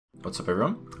What's up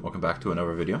everyone? Welcome back to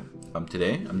another video.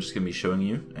 Today I'm just going to be showing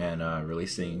you and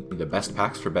releasing the best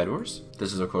packs for Bedwars.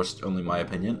 This is of course only my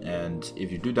opinion, and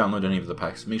if you do download any of the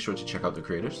packs, make sure to check out the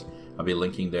creators. I'll be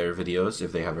linking their videos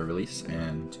if they have a release,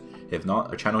 and if not,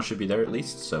 our channel should be there at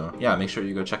least. So yeah, make sure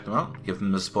you go check them out, give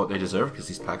them the support they deserve because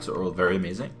these packs are all very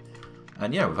amazing.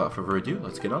 And yeah, without further ado,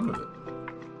 let's get on with it.